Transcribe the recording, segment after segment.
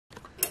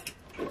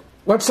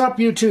What's up,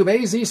 YouTube?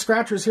 AZ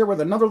Scratchers here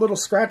with another little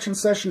scratching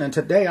session, and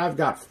today I've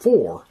got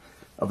 4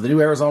 of the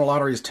new Arizona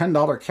Lottery's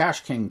 $10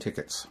 Cash King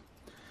tickets.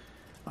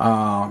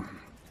 I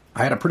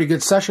had a pretty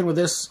good session with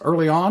this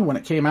early on when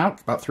it came out,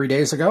 about 3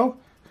 days ago,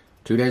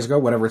 2 days ago,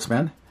 whatever it's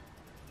been.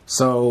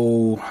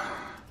 So,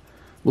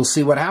 we'll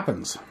see what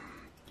happens.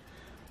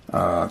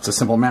 It's a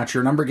simple match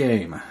your number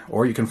game,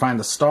 or you can find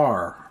the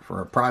star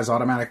for a prize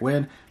automatic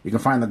win. You can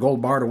find the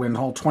gold bar to win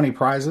all 20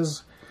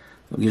 prizes.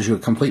 It gives you a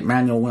complete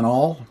manual win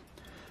all.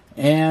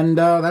 And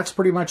that's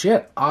pretty much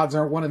it. Odds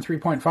are 1 in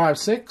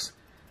 3.56.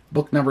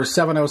 Book number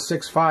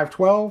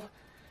 706512.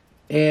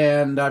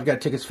 And I've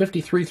got tickets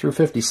 53 through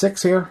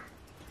 56 here.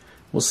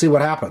 We'll see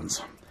what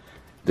happens.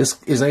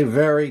 This is a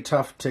very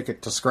tough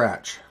ticket to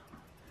scratch.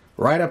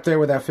 Right up there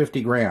with that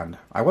 50 grand.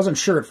 I wasn't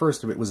sure at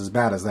first if it was as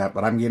bad as that,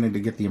 but I'm beginning to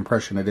get the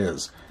impression it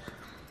is.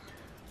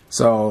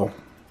 So,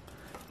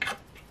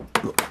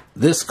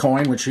 this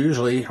coin, which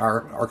usually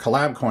our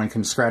collab coin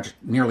can scratch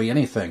nearly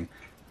anything,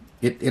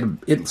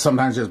 it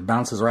sometimes just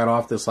bounces right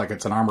off this like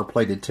it's an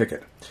armor-plated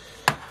ticket.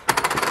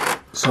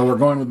 So we're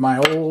going with my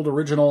old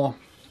original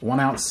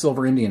 1-ounce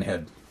silver Indian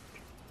head.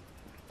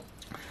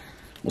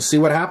 We'll see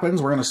what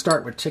happens. We're going to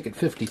start with ticket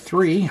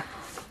 53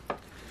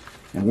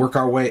 and work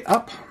our way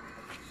up.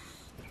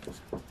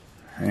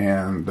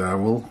 And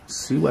we'll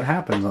see what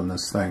happens on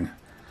this thing.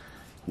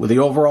 With the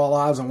overall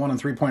odds of 1 in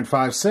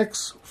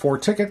 3.56, 4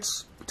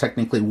 tickets,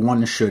 technically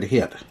 1 should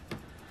hit.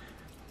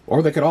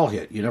 Or they could all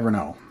hit, you never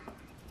know.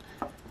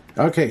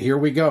 Okay, here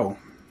we go.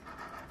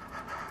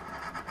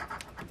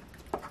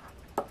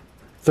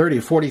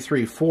 30,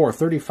 43, 4,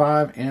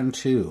 35, and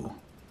 2.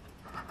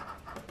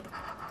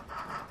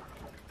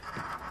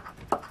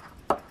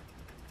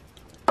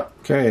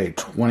 Okay,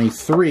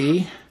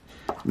 23,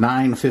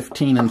 9,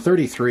 15, and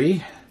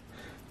 33.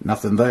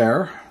 Nothing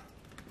there.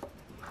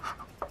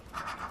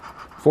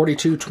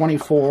 42,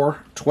 24,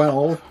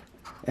 12,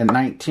 and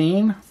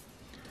 19.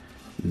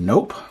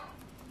 Nope.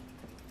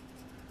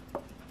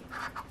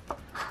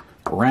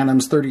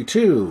 Randoms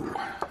 32,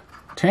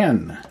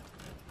 10,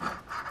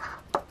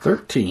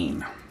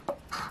 13,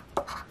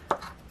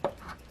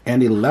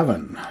 and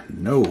 11.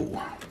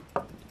 No.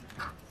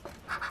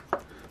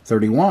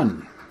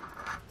 31,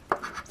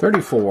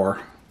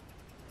 34,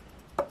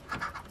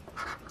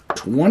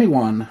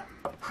 21,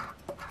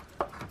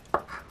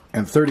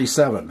 and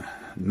 37.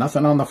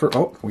 Nothing on the first.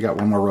 Oh, we got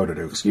one more row to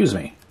do. Excuse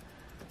me.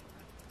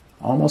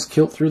 Almost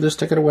killed through this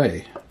ticket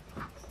away.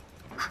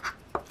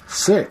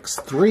 6,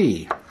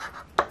 3,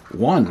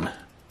 1,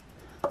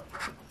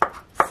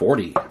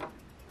 40.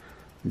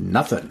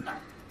 Nothing.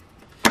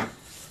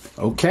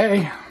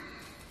 Okay.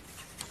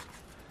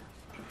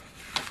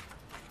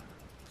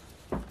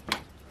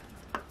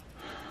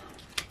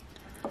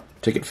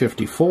 Ticket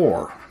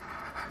 54.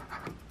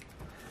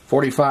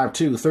 45,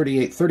 2,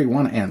 38,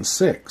 31, and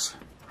 6.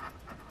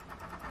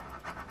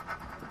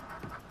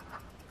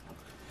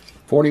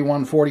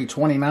 41, 40,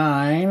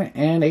 29,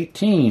 and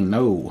 18.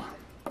 No.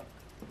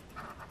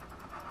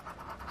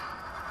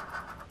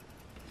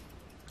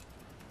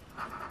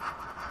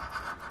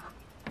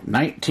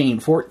 19,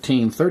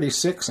 14,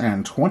 36,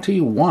 and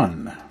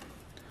 21.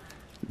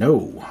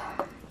 No.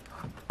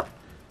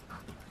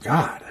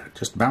 God, it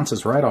just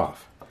bounces right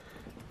off.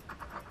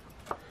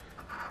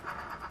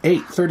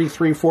 8,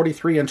 33,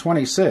 43, and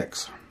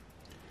 26.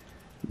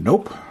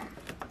 Nope.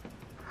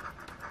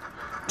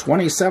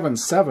 27,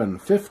 7,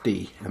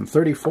 50, and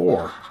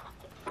 34.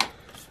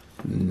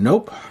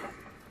 Nope.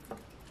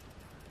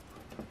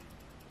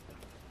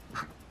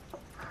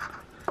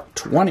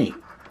 20.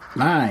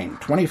 9,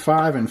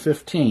 25, and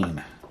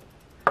 15.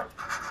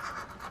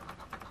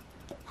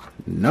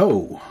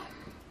 No.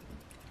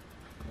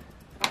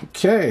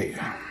 Okay.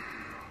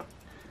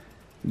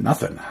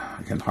 Nothing.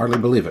 I can hardly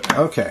believe it.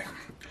 Okay.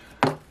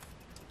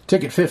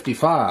 Ticket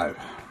 55.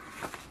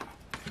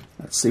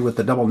 Let's see what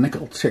the double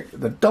nickel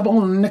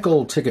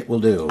ticket will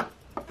do.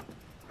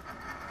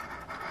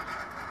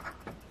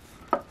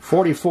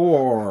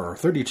 44,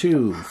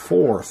 32,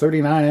 4,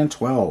 39, and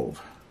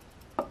 12.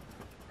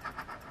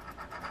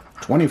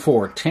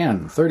 24,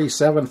 10,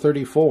 37,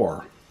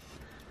 34.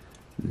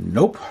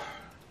 Nope.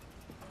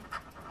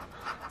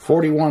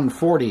 41,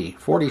 40,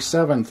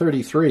 47,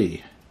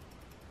 33.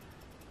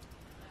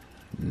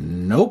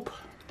 Nope.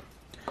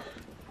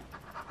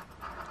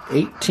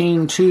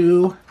 18,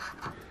 2,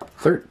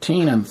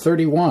 13, and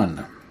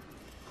 31.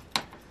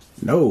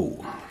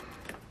 No.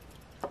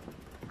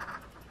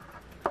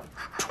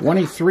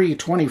 23,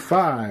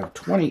 25,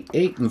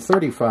 28, and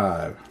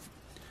 35.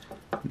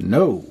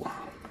 No.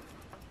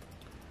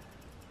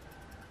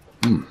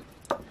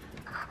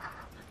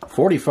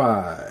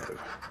 45,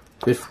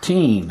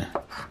 15,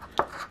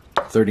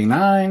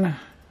 39.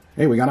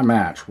 Hey, we got a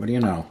match. What do you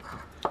know?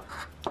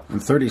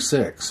 And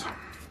 36.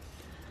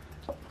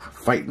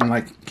 Fighting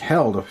like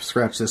hell to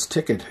scratch this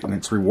ticket, and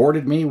it's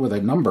rewarded me with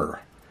a number.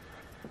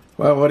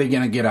 Well, what are you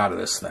going to get out of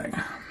this thing?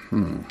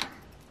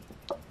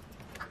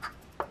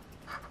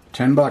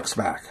 $10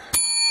 back.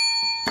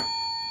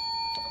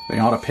 They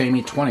ought to pay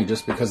me 20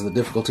 just because of the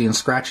difficulty in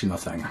scratching the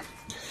thing.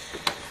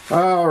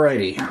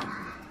 Alrighty.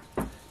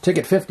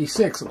 Ticket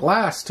 56,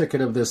 last ticket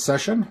of this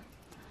session.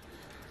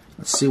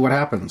 Let's see what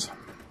happens.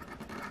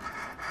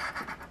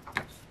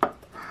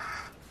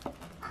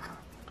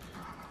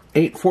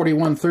 $8,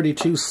 $41, $32,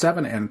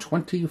 $7, and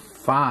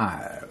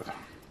 $25.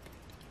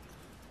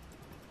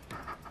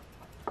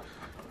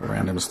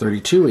 Random's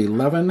 32,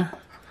 11,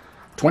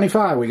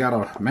 25. We got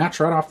a match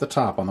right off the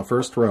top on the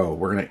first row.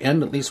 We're going to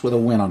end at least with a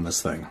win on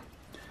this thing.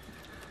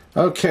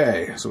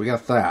 Okay, so we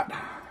got that.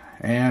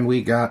 And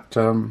we got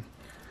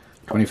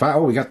 25.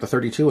 Oh, we got the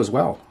 32 as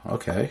well.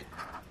 Okay.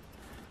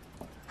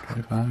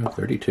 25,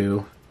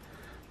 32.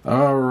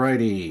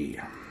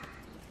 Alrighty.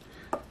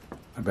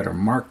 I better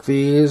mark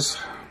these.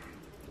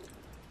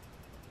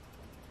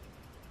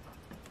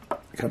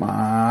 Come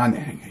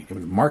on. You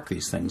can mark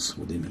these things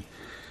within me.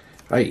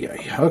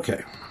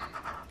 Okay.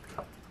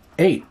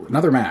 8,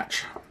 another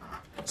match.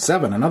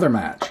 7, another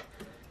match.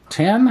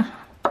 10,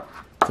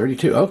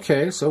 32.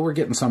 Okay, so we're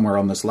getting somewhere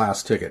on this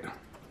last ticket.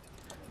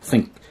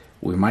 Think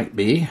we might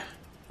be.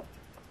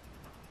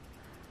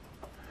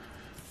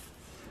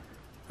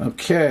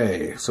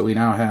 Okay, so we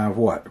now have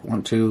what?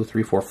 1, 2,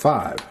 3, 4,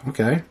 5.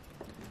 Okay.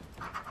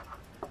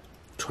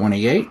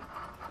 28,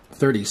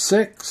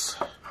 36,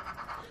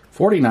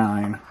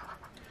 49,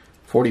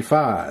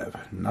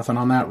 45. Nothing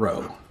on that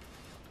row.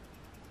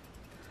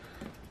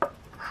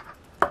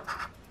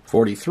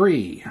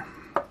 43.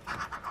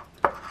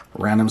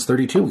 Random's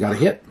 32. We got a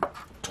hit.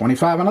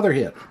 25, another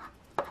hit.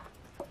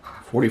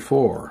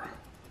 44.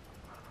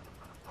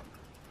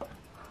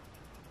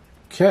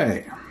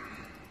 Okay.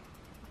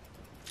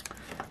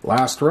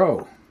 Last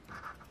row.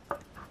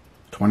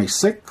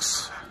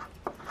 26,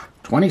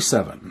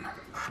 27,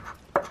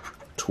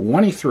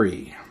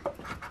 23,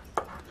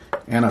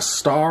 and a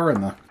star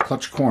in the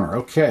clutch corner.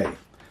 Okay.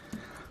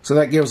 So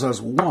that gives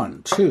us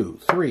 1, 2,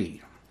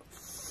 3,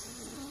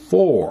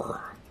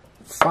 4,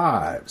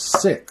 5,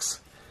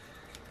 6.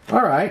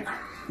 All right.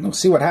 Let's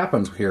see what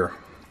happens here.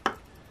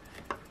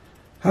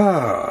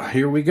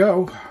 Here we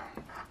go.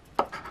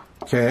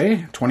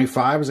 Okay.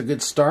 25 is a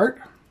good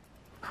start.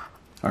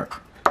 All right.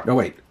 No,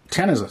 wait.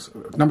 10 is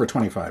a number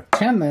 25.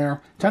 10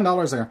 there.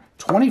 $10 there.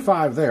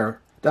 25 there.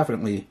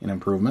 Definitely an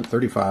improvement.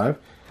 35.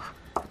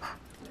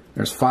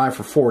 There's 5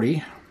 for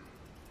 40.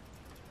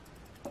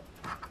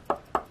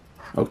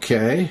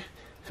 Okay.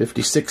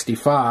 50,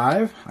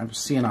 65. I'm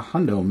seeing a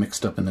hundo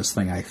mixed up in this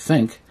thing, I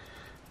think.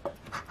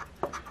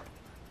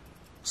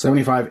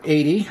 75,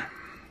 80.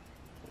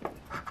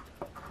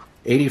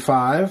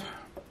 85.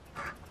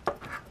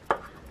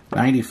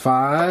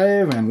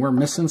 95. And we're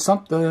missing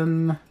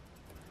something.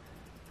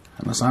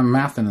 Unless I'm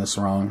mathing this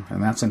wrong,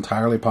 and that's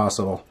entirely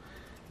possible.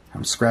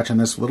 I'm scratching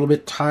this a little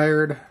bit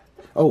tired.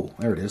 Oh,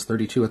 there it is,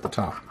 32 at the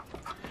top.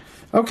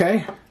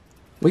 Okay,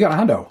 we got a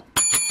hundo.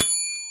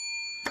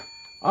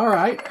 All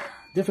right,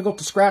 difficult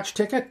to scratch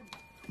ticket,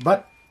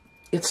 but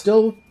it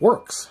still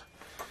works.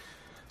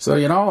 So,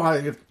 you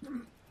know,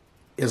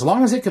 as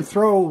long as it can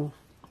throw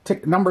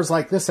numbers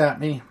like this at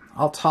me,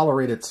 I'll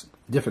tolerate its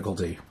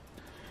difficulty.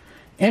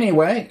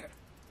 Anyway,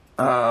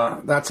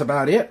 that's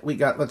about it. We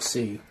got, let's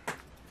see.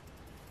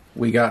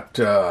 We got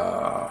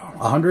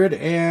 100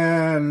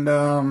 and,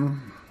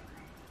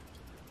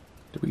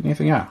 did we get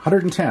anything out?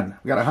 110.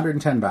 We got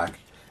 110 back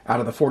out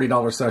of the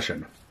 $40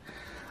 session.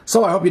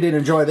 So I hope you did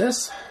enjoy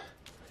this.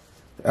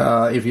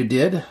 If you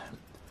did,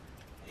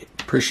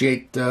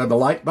 appreciate the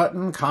like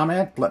button,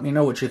 comment, let me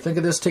know what you think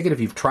of this ticket if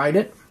you've tried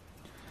it.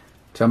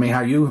 Tell me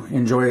how you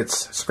enjoy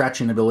its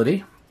scratching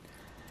ability.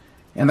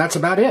 And that's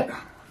about it.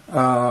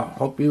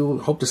 Hope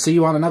to see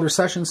you on another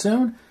session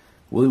soon.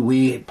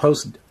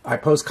 I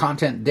post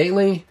content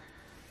daily,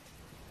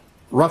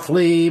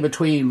 roughly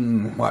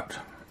between, what,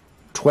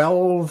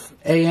 12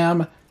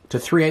 a.m. to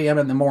 3 a.m.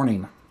 in the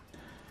morning.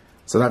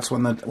 So that's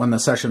when the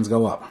sessions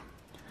go up.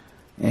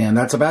 And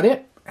that's about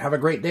it. Have a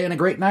great day and a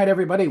great night,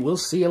 everybody. We'll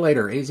see you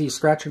later. AZ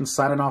Scratching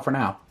signing off for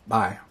now.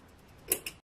 Bye.